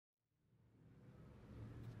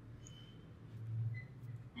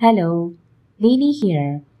Hello, Lili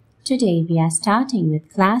here. Today we are starting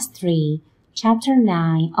with Class 3, Chapter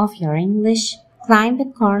 9 of your English Climb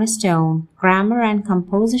with Cornerstone Grammar and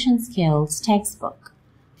Composition Skills textbook.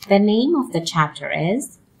 The name of the chapter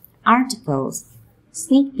is Articles.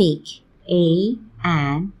 Sneak peek, a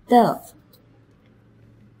and the.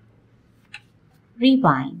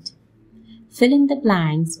 Rewind. Fill in the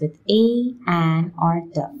blanks with a, an, or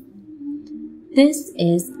the. This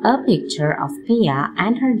is a picture of Pia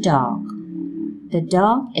and her dog. The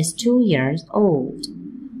dog is 2 years old.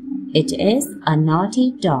 It is a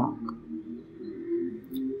naughty dog.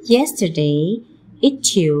 Yesterday, it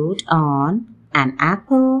chewed on an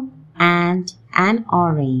apple and an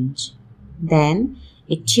orange. Then,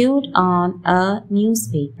 it chewed on a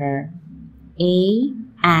newspaper. A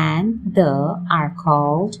and the are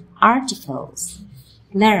called articles.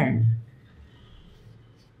 Learn.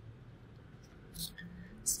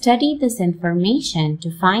 Study this information to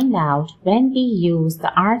find out when we use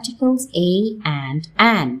the articles a and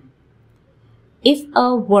an. If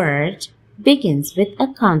a word begins with a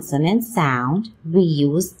consonant sound, we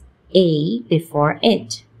use a before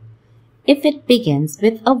it. If it begins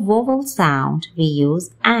with a vowel sound, we use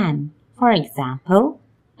an. For example,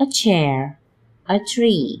 a chair, a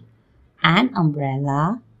tree, an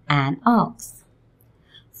umbrella, an ox.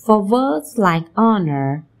 For words like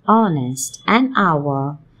honor, honest, and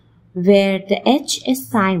hour, where the H is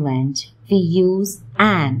silent, we use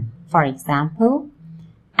an. For example,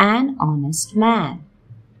 an honest man.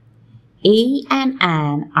 A and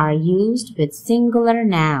an are used with singular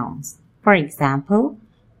nouns. For example,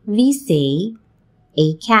 we say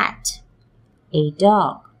a cat, a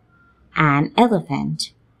dog, an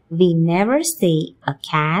elephant. We never say a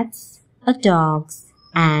cat's, a dog's,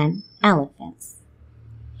 and elephants.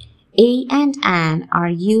 A and an are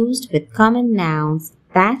used with common nouns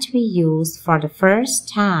that we use for the first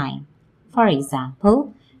time. For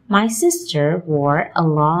example, my sister wore a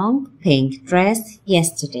long pink dress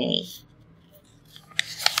yesterday.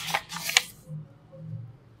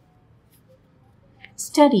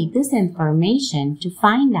 Study this information to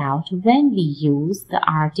find out when we use the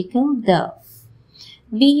article the.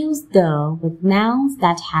 We use the with nouns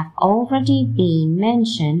that have already been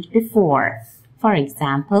mentioned before. For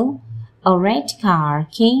example, a red car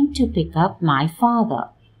came to pick up my father.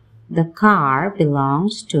 The car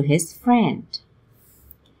belonged to his friend.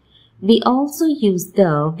 We also use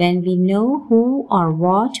the when we know who or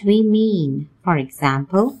what we mean. For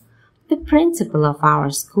example, the principal of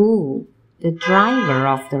our school, the driver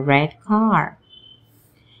of the red car.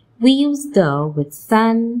 We use the with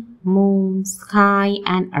sun, moon, sky,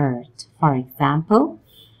 and earth. For example,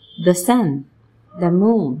 the sun, the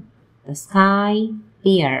moon, the sky,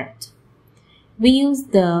 the earth. We use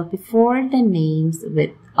the before the names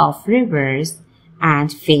of rivers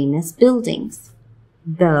and famous buildings.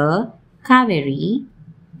 The Kaveri,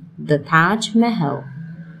 the Taj Mahal.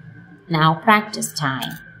 Now practice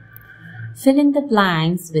time. Fill in the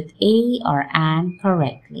blanks with a or an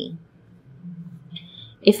correctly.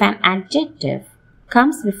 If an adjective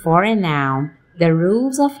comes before a noun, the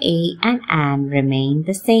rules of a and an remain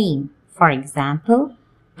the same. For example,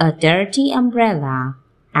 a dirty umbrella,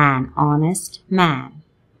 an honest man.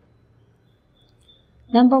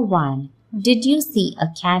 Number 1. Did you see a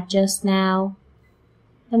cat just now?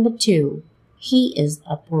 Number 2. He is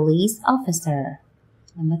a police officer.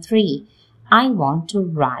 Number 3. I want to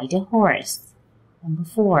ride a horse. Number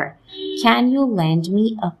 4. Can you lend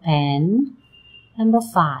me a pen? Number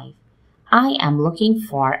 5. I am looking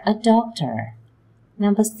for a doctor.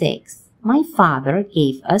 Number 6. My father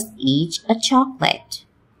gave us each a chocolate.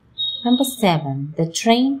 Number 7. The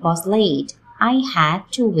train was late. I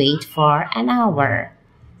had to wait for an hour.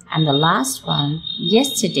 And the last one,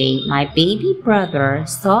 yesterday my baby brother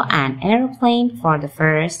saw an airplane for the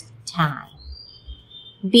first time.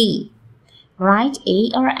 B. Write a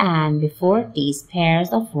or an before these pairs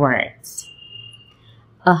of words.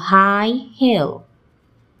 A high hill,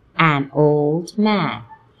 an old man,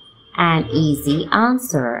 an easy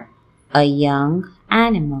answer, a young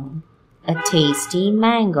animal, a tasty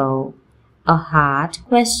mango, a hard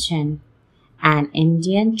question, an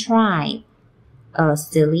Indian tribe, a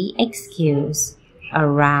silly excuse, a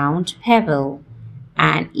round pebble,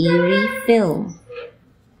 an eerie film.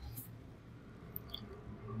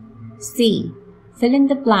 C. Fill in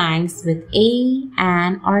the blanks with a,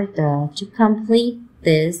 an, or the to complete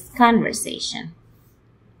this conversation.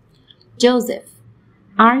 Joseph,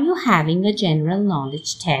 are you having a general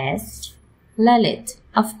knowledge test? Lalit,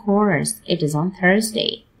 of course, it is on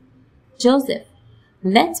Thursday. Joseph,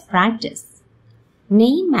 let's practice.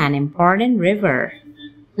 Name an important river.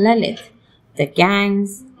 Lalit, The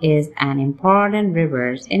Ganges is an important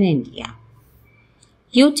river in India.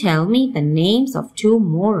 You tell me the names of two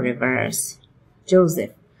more rivers.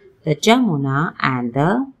 Joseph, the Jamuna and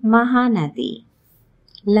the Mahanadi.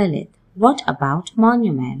 Lalit, what about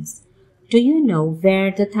monuments? Do you know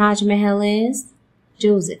where the Taj Mahal is?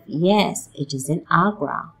 Joseph, yes, it is in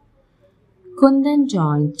Agra. Kundan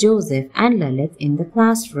joined Joseph and Lalit in the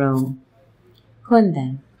classroom.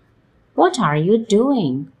 Kundan, what are you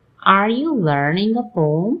doing? Are you learning a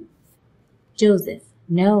poem? Joseph,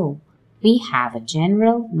 no, we have a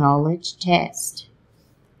general knowledge test.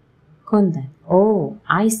 Kundan, oh,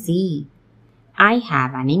 I see. I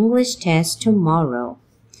have an English test tomorrow.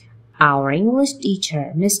 Our English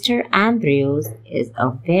teacher, Mr. Andrews, is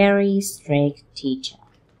a very strict teacher.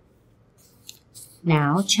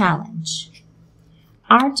 Now, challenge.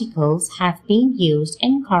 Articles have been used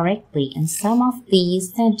incorrectly in some of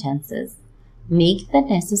these sentences. Make the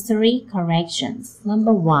necessary corrections.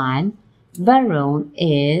 Number 1. Varun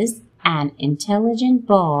is an intelligent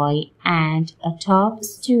boy and a top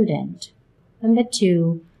student. Number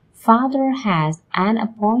 2. Father has an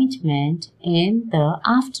appointment in the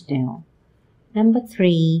afternoon. Number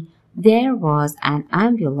 3. There was an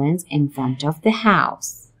ambulance in front of the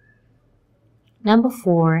house. Number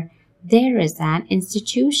 4. There is an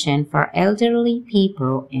institution for elderly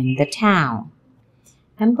people in the town.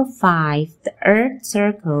 Number 5. The earth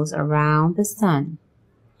circles around the sun.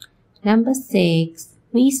 Number 6.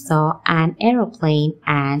 We saw an aeroplane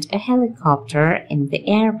and a helicopter in the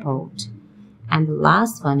airport. And the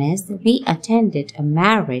last one is, we attended a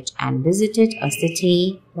marriage and visited a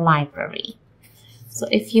city library. So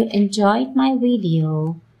if you enjoyed my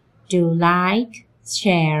video, do like,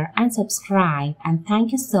 share and subscribe, and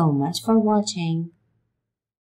thank you so much for watching.